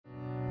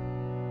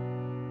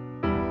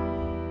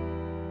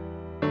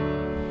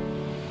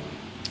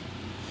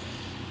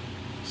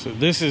So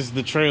this is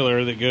the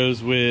trailer that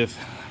goes with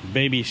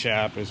Baby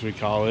Chap, as we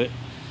call it.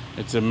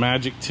 It's a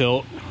magic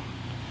tilt.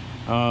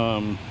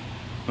 I'm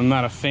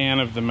not a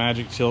fan of the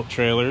magic tilt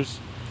trailers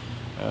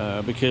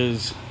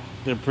because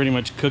they're pretty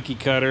much cookie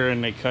cutter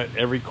and they cut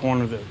every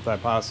corner that I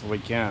possibly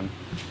can.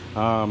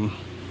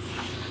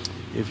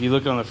 If you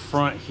look on the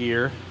front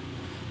here,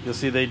 you'll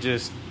see they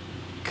just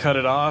cut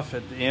it off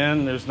at the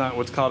end. There's not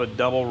what's called a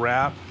double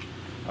wrap,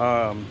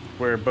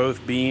 where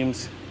both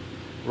beams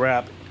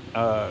wrap,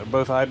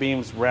 both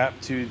I-beams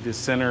wrap to the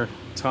center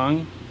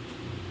tongue.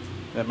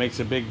 That makes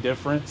a big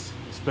difference,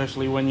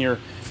 especially when you're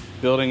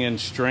building in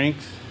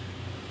strength,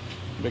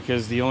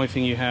 because the only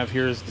thing you have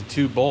here is the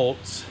two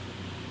bolts.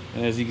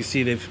 And as you can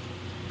see, they've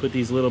put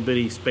these little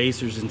bitty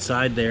spacers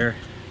inside there,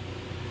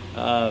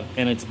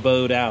 and it's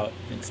bowed out.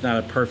 It's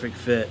not a perfect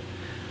fit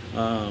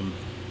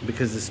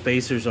because the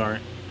spacers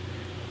aren't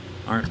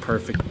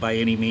perfect by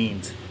any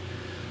means.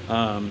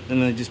 And then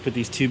they just put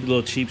these two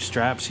little cheap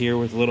straps here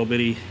with little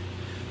bitty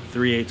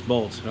 3/8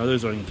 bolts. No,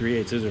 those aren't even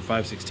 3/8, those are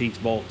 5/16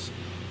 bolts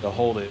to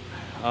hold it.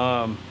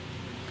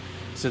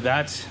 So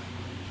that's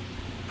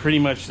pretty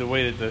much the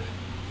way that the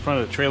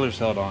front of the trailer's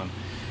held on.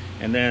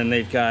 And then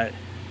they've got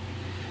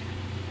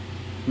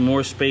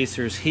more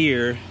spacers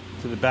here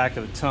to the back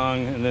of the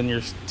tongue, and then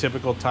your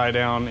typical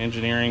tie-down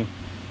engineering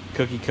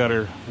cookie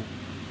cutter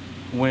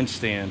winch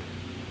stand.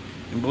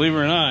 And believe it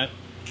or not,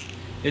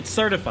 it's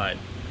certified,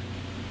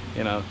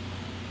 you know,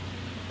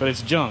 but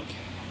it's junk.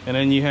 And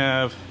then you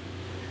have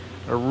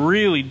a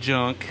really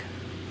junk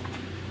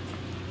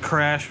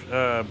crash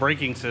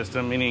braking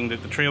system, meaning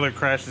that the trailer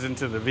crashes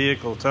into the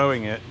vehicle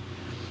towing it,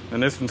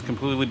 and this one's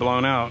completely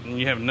blown out, and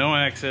you have no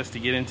access to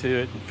get into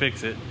it and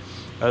fix it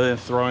other than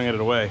throwing it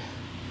away.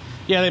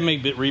 Yeah, they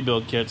make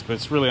rebuild kits, but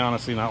it's really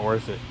honestly not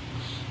worth it.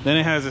 Then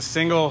it has a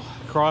single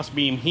cross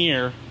beam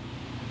here,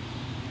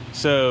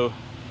 so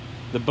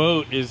the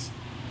boat is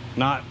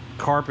not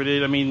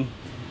carpeted. I mean,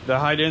 the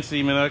high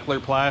density molecular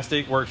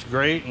plastic works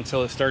great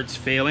until it starts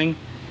failing,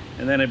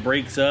 and then it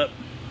breaks up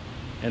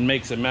and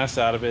makes a mess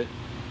out of it.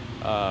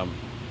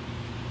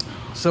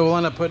 So we'll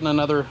end up putting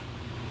another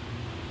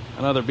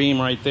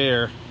beam right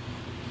there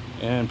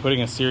and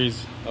putting a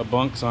series of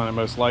bunks on it,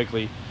 most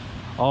likely,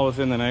 all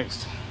within the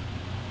next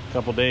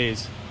couple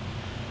days.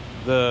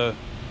 The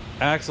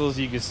axle, as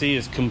you can see,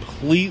 is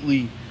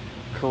completely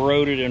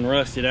corroded and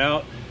rusted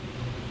out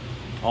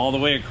all the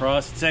way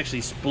across. It's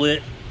actually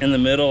split in the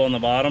middle on the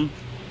bottom.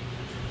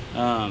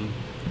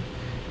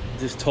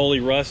 Just totally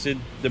rusted.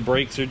 The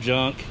brakes are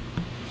junk.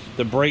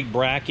 The brake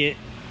bracket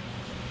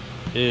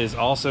is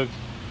also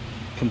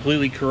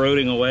completely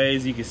corroding away,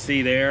 as you can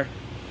see there.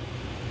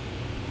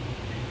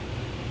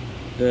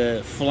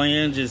 The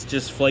flange is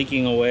just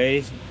flaking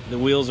away. The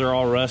wheels are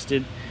all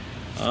rusted.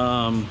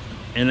 And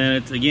then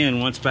it's, again,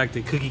 once back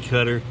to cookie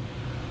cutter,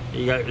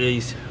 you got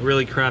these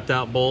really crapped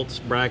out bolts,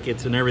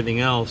 brackets, and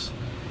everything else.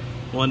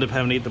 We'll end up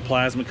having to get the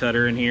plasma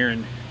cutter in here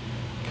and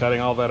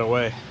cutting all that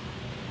away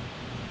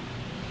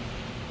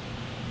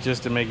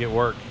just to make it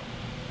work.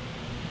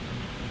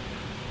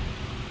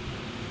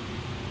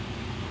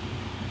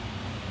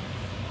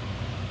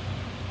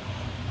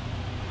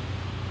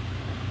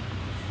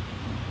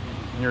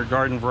 Your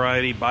garden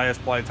variety bias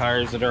ply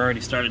tires that are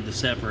already started to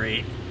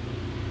separate.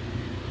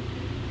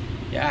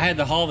 Yeah, I had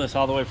to haul this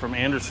all the way from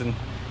Anderson,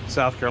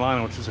 South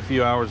Carolina, which is a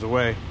few hours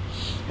away.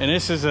 And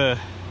this is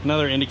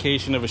another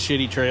indication of a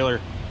shitty trailer.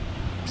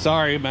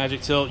 Sorry,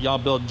 Magic Tilt, y'all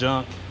build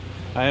junk.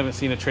 I haven't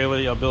seen a trailer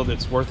y'all build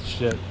that's worth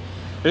shit.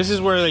 This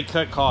is where they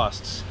cut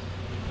costs.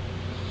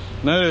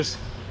 Notice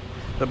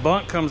the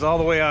bunk comes all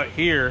the way out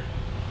here,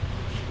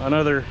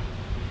 another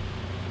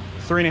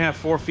 3.5,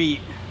 4 feet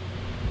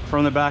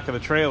from the back of the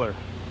trailer.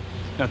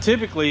 Now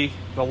typically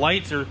the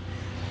lights are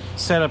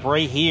set up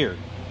right here,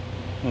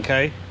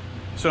 okay?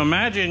 So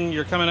imagine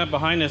you're coming up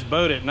behind this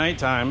boat at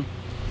nighttime.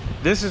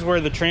 This is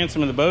where the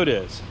transom of the boat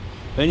is.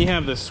 Then you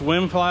have the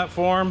swim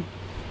platform,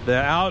 the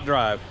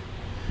outdrive.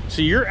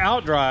 So your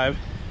outdrive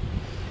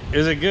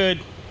is a good,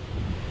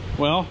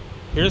 well,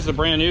 here's the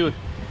brand new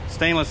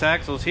stainless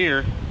axles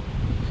here.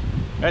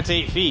 That's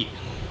 8 feet.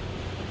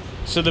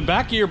 So the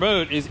back of your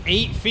boat is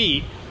 8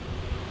 feet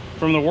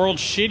from the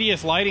world's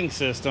shittiest lighting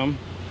system,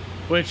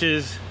 which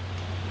is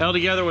held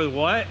together with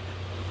what?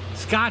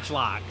 Scotch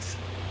locks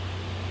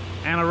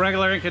and a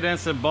regular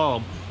incandescent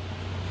bulb.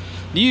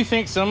 Do you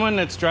think someone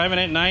that's driving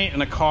at night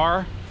in a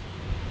car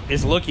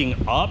is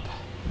looking up?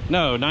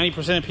 No,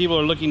 90% of people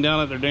are looking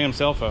down at their damn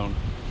cell phone.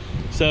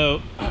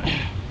 So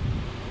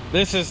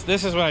this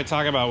is what I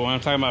talk about when I'm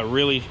talking about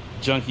really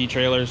junky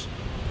trailers.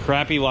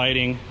 Crappy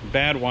lighting,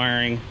 bad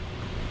wiring,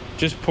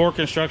 just poor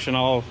construction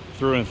all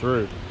through and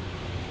through.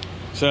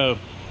 So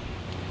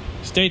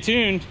stay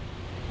tuned.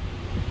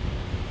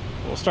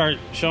 We'll start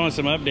showing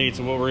some updates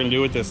of what we're gonna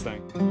do with this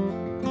thing.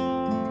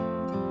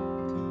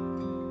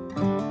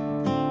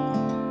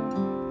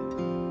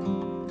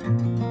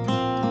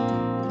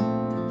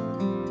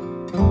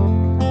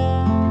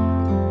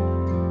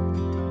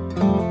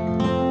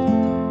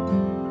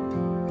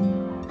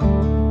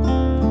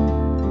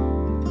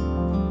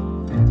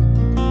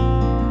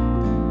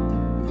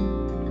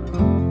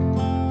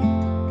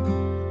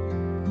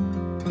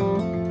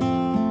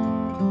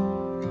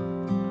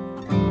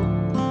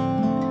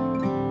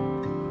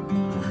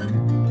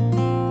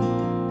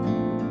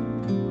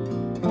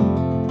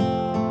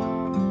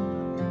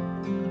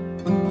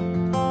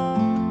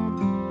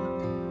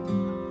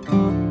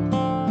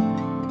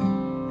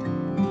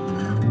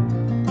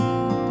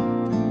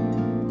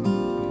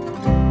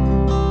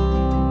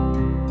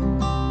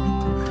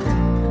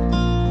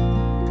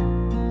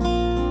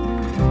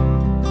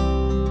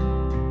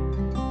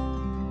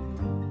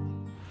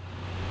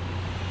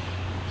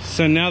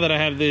 So now that I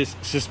have this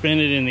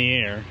suspended in the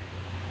air,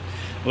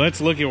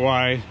 let's look at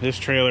why this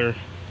trailer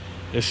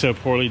is so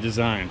poorly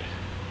designed.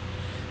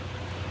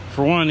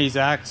 For one, these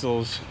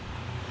axles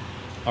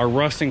are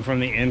rusting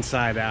from the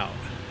inside out.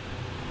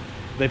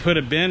 They put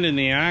a bend in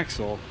the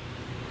axle,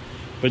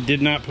 but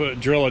did not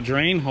drill a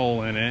drain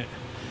hole in it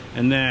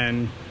and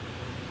then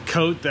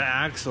coat the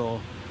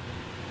axle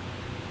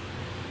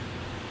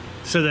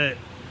so that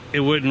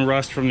it wouldn't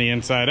rust from the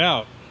inside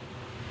out.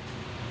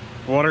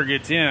 Water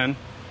gets in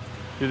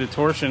through the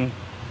torsion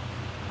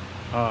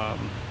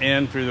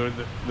and through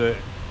the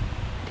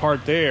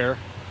part there,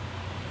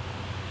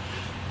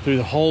 through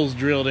the holes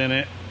drilled in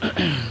it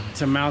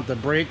to mount the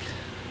brake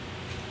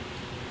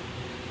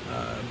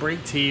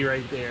tee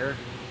right there,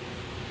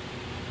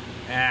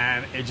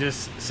 and it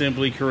just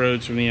simply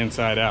corrodes from the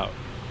inside out.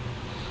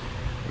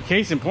 The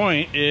case in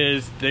point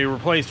is they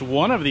replaced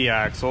one of the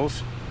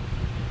axles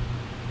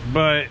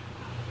but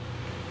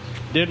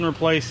didn't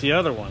replace the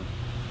other one.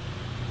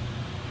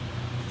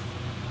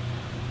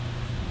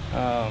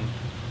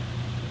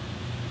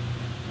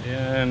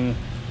 And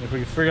if we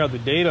can figure out the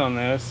date on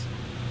this,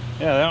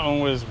 yeah, that one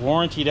was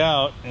warrantied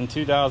out in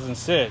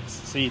 2006.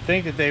 So you'd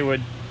think that they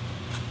would,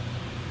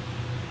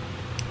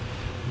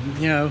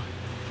 you know,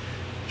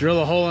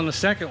 drill a hole in the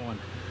second one,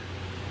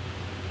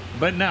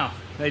 but no,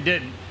 they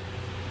didn't.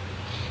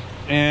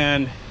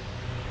 And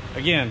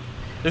again,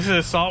 this is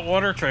a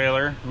saltwater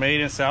trailer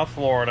made in South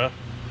Florida,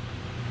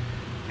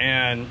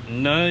 and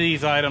none of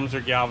these items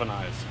are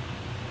galvanized.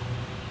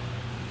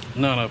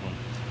 None of them.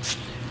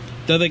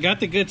 Though they got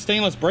the good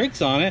stainless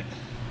brakes on it,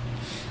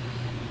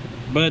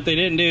 but they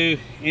didn't do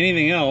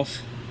anything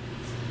else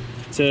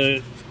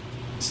to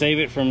save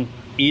it from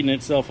eating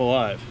itself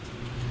alive.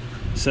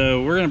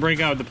 So we're gonna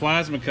break out the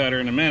plasma cutter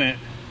in a minute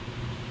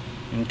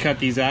and cut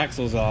these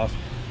axles off,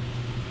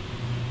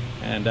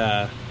 and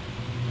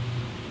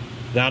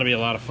that'll be a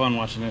lot of fun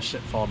watching this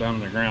shit fall down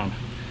to the ground.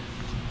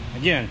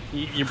 Again,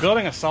 you're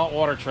building a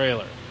saltwater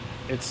trailer.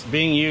 It's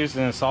being used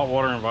in a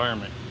saltwater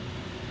environment.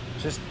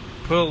 Just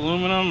put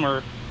aluminum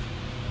or,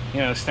 you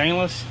know,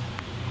 stainless.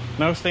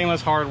 No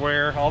stainless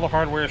hardware. All the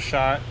hardware is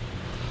shot.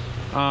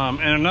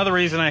 And another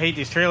reason I hate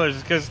these trailers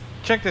is because,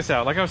 check this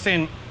out. Like I was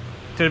saying,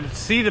 to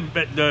see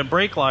the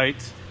brake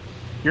lights,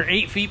 you're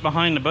 8 feet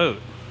behind the boat.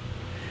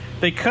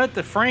 They cut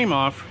the frame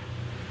off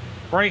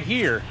right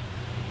here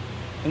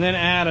and then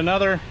add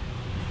another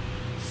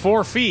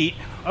 4 feet.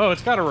 Oh,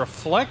 it's got a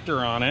reflector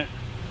on it.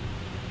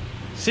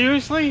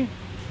 Seriously?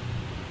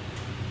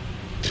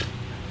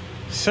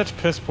 Such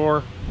piss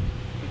poor,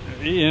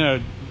 you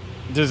know,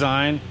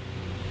 design.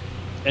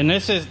 And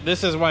this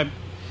is why,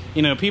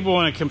 you know, people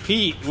want to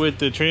compete with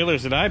the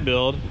trailers that I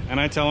build, and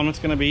I tell them it's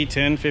going to be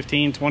 10,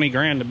 15, 20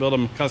 grand to build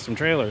them a custom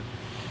trailer.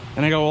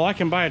 And I go, well, I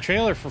can buy a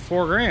trailer for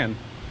 4 grand.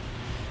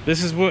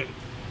 This is what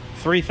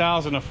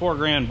 3,000 to 4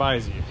 grand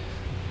buys you,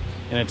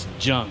 and it's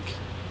junk.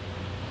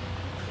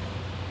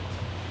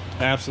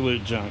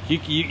 Absolute junk.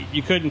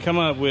 You couldn't come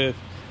up with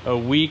a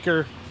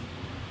weaker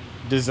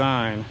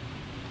design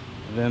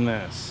than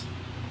this.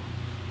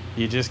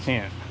 You just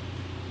can't.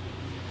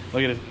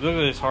 Look at it. Look at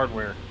this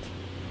hardware.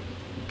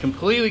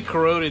 Completely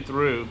corroded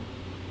through.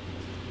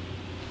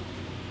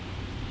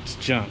 It's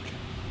junk.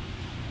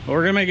 But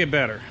we're gonna make it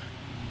better.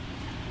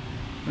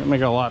 We're gonna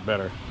make it a lot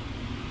better.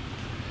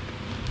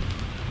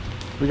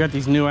 We got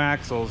these new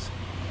axles.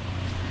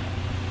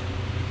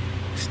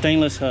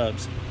 Stainless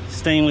hubs.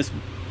 Stainless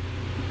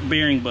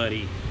bearing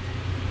buddy.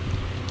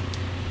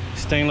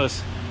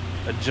 Stainless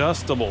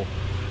adjustable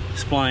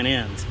spline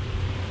ends.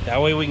 That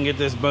way we can get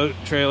this boat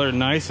trailer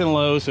nice and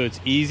low so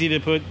it's easy to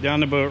put down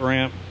the boat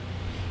ramp,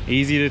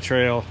 easy to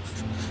trail.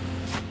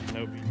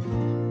 No big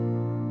deal.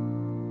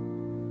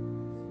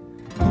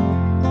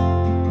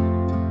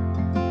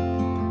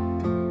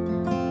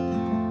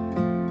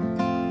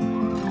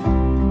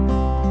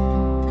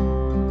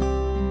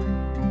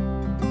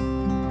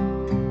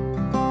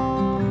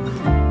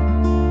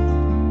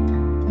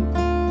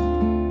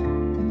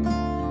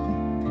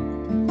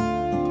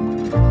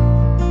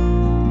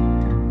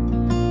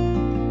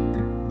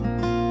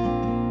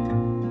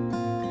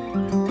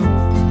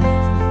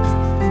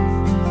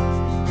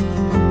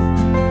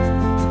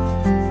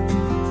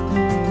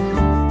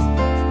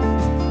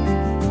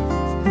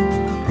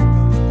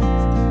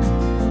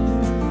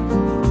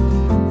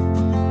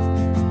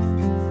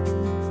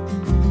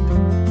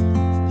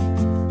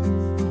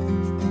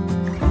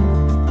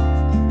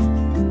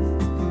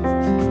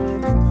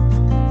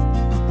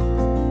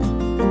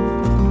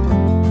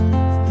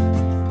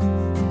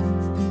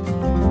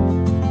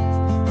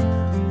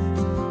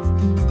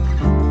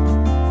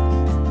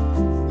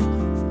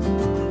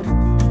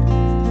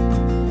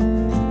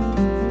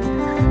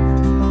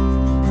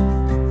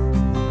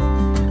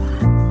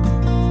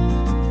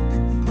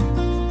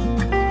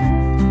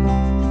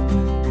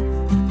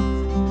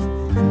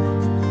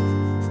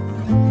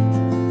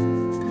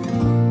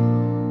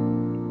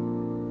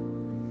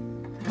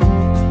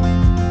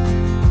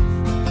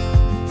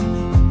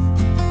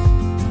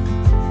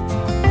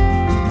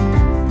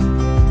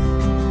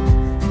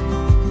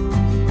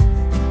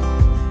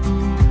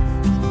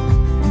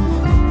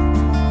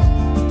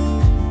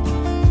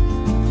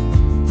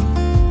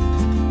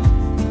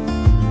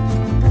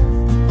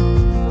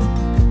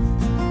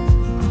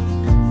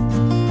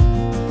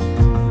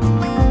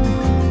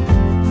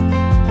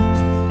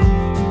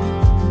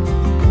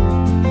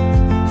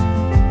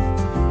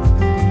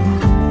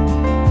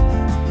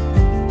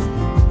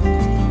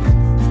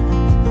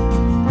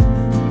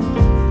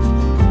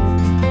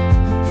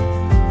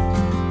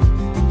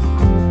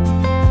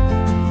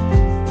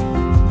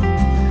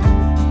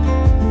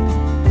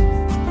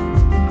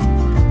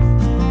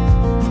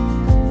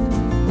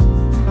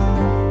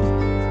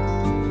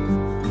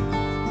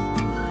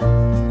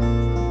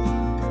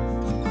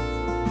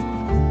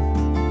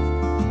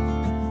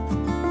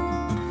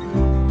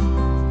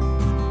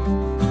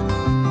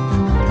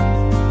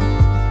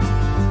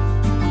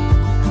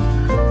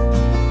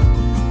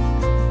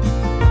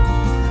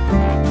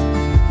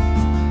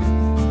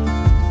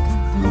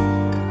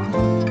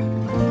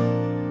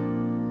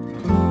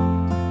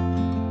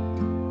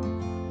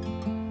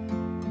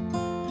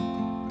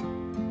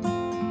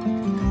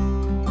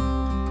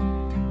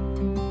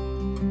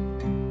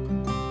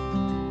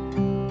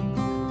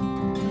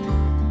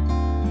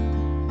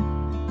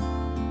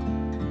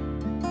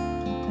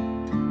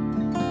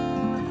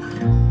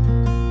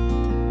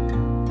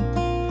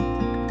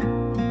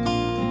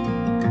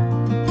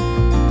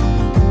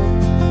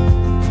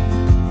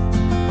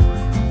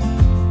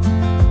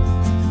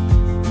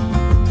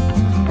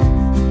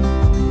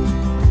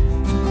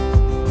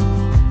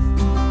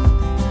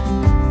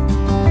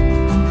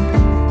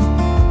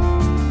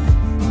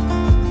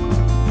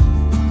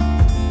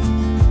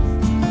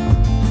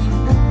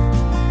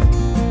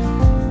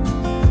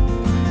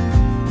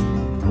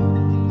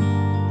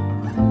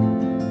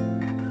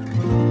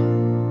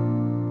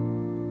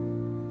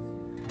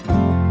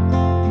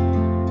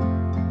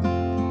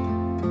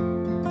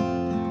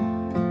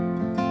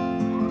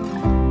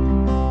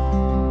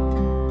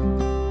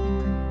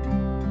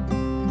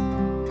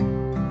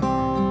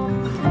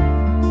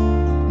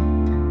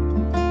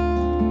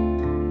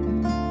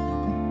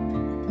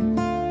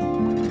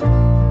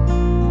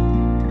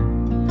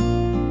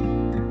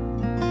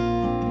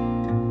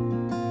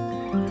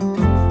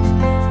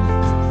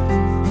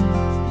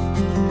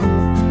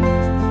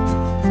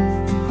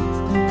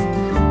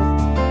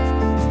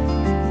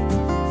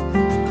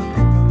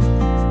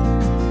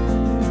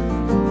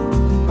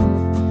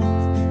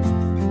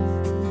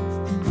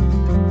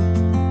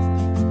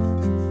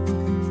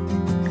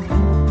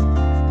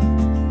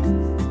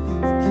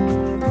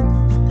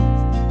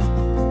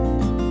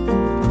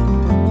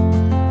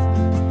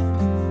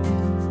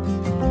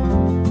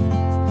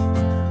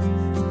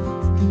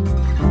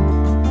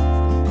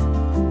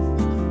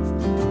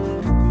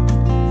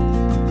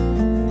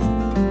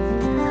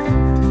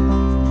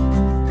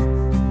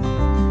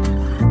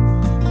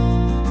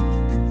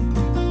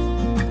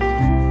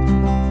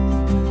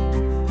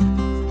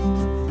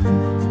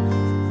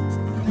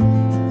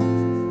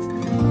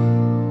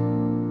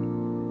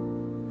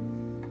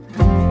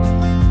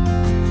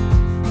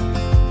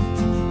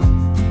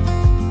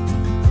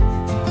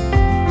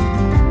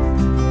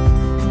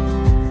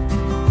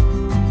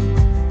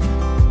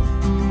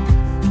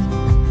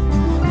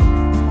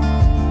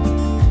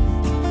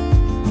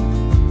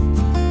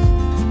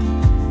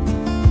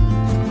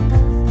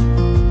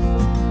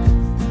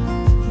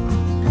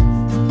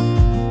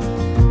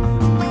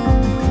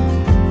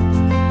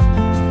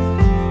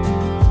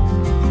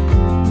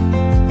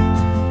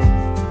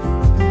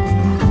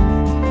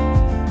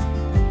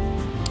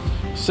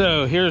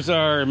 So here's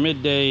our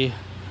midday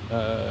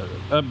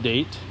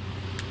update.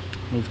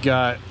 We've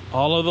got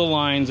all of the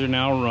lines are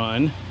now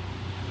run.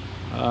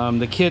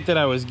 The kit that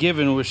I was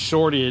given was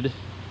shorted.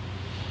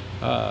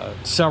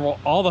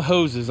 All the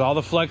hoses, all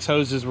the flex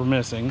hoses were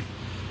missing.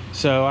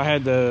 So I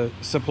had to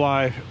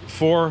supply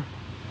 5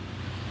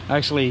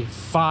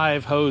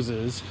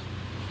 hoses.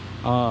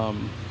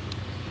 And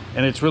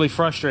it's really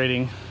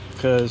frustrating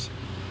because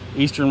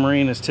Eastern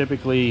Marine is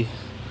typically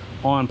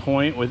on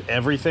point with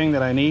everything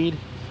that I need,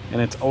 and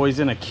it's always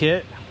in a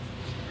kit.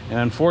 And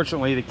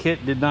unfortunately, the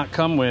kit did not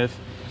come with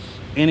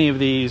any of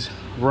these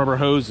rubber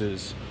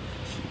hoses.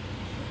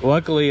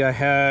 Luckily, I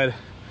had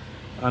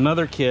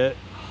another kit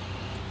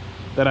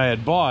that I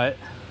had bought,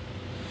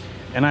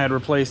 and I had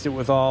replaced it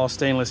with all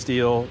stainless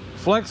steel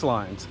flex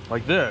lines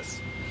like this.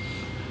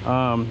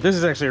 This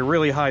is actually a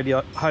really high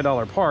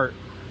dollar part,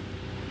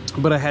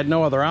 but I had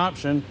no other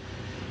option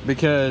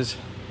because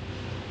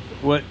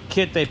what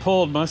kit they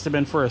pulled must have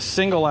been for a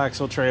single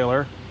axle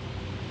trailer,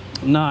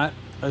 not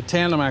a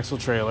tandem axle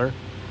trailer.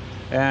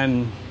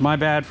 And my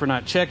bad for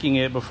not checking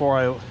it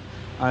before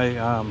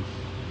I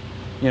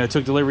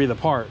took delivery of the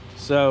part.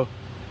 So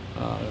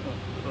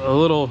a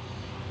little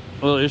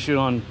issue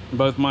on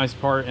both my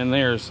part and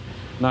theirs,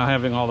 not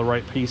having all the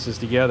right pieces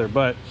together.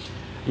 But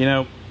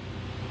I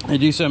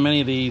do so many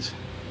of these,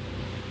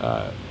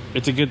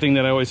 it's a good thing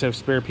that I always have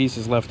spare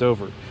pieces left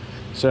over.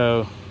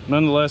 So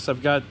nonetheless,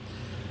 I've got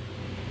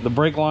the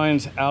brake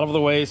lines out of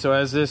the way, so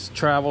as this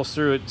travels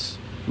through its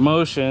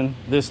motion,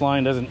 this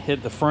line doesn't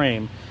hit the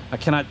frame. I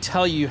cannot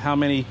tell you how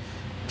many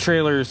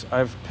trailers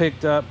I've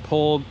picked up,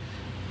 pulled,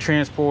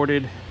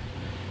 transported,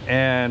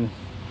 and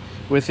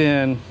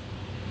within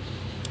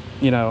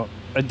a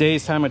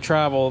day's time of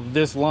travel,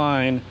 this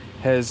line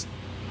has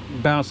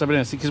bounced up and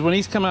down. See, because when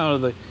he's come out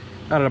of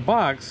the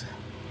box,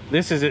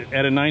 this is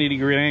at a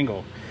 90-degree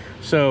angle.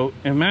 So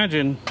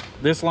imagine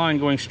this line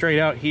going straight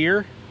out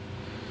here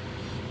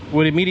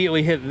would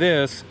immediately hit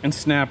this and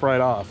snap right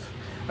off.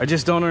 I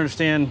just don't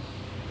understand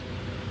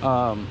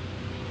a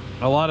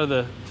lot of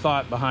the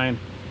thought behind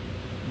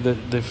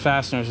the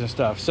fasteners and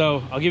stuff.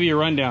 So I'll give you a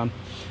rundown.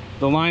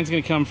 The line's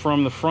going to come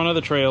from the front of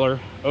the trailer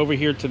over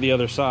here to the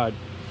other side.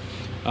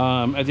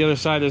 At the other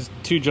side, there's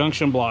 2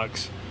 junction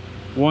blocks.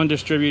 One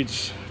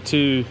distributes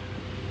to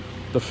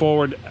the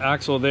forward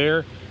axle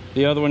there.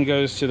 The other one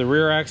goes to the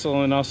rear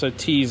axle and also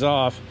tees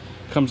off.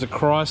 Comes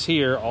across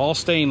here, all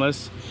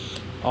stainless,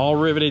 all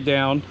riveted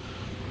down,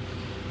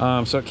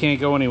 so it can't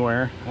go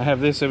anywhere. I have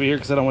this over here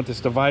because I don't want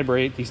this to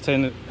vibrate. These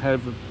tend to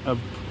have an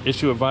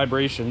issue of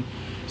vibration.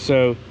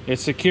 So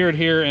it's secured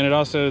here, and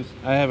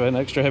I have an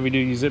extra heavy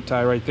duty zip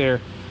tie right there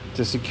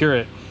to secure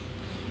it.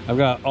 I've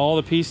got all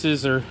the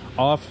pieces are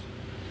off,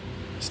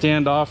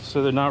 stand off,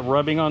 so they're not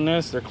rubbing on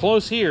this. They're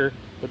close here,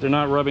 but they're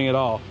not rubbing at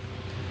all.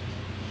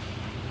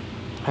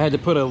 I had to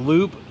put a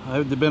loop. I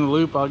had to bend a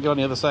loop. I'll go on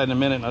the other side in a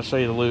minute and I'll show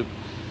you the loop.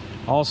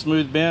 All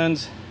smooth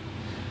bends.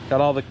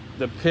 Got all the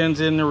pins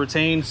in there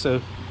retained,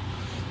 so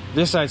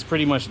this side's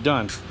pretty much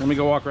done. Let me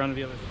go walk around to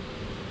the other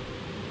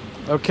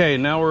side. Okay,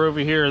 now we're over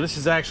here. This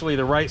is actually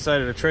the right side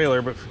of the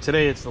trailer, but for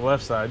today it's the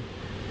left side,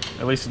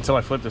 at least until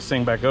I flip this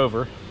thing back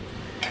over.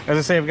 As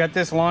I say, I've got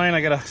this line.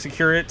 I got to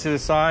secure it to the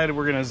side.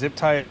 We're going to zip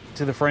tie it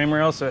to the frame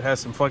rail so it has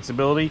some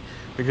flexibility,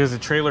 because the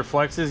trailer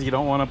flexes. You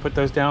don't want to put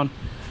those down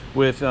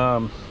with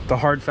the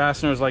hard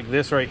fasteners like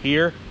this right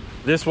here.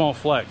 This won't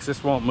flex.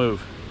 This won't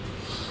move.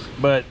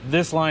 But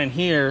this line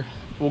here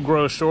will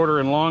grow shorter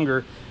and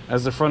longer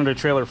as the front of the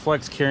trailer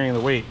flex, carrying the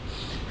weight.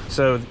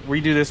 So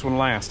we do this one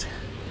last.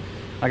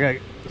 I got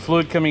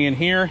fluid coming in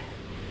here,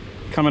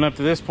 coming up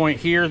to this point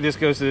here. This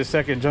goes to the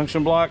second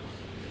junction block.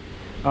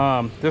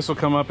 This will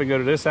come up and go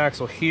to this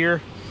axle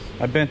here.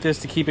 I bent this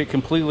to keep it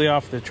completely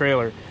off the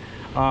trailer.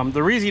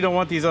 The reason you don't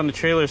want these on the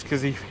trailer is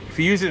because if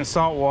you use it in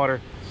salt water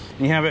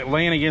and you have it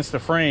laying against the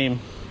frame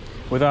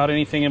without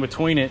anything in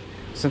between it,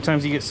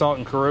 sometimes you get salt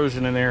and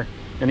corrosion in there,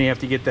 and you have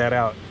to get that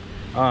out.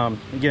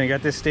 Again, I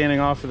got this standing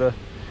off of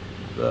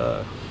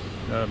the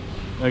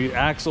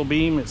axle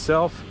beam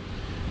itself.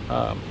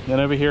 Then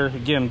over here,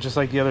 again, just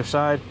like the other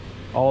side,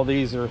 all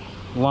these are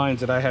lines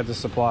that I had to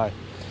supply.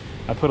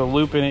 I put a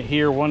loop in it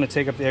here, one to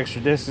take up the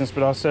extra distance,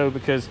 but also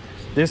because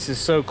this is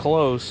so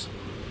close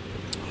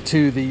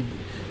to the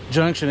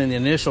junction in the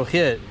initial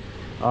hit,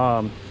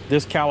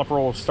 this caliper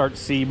will start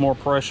to see more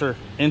pressure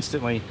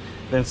instantly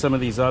than some of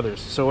these others.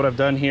 So what I've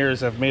done here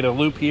is I've made a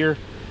loop here,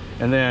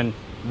 and then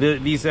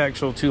these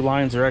actual 2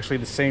 lines are actually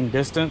the same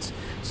distance,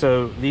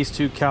 so these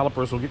 2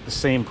 calipers will get the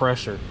same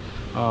pressure.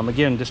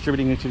 Again,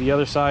 distributing it to the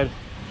other side,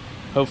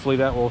 hopefully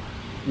that will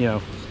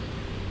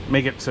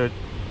make it so it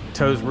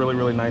tows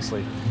really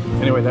nicely.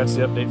 Anyway, that's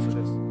the update for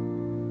this.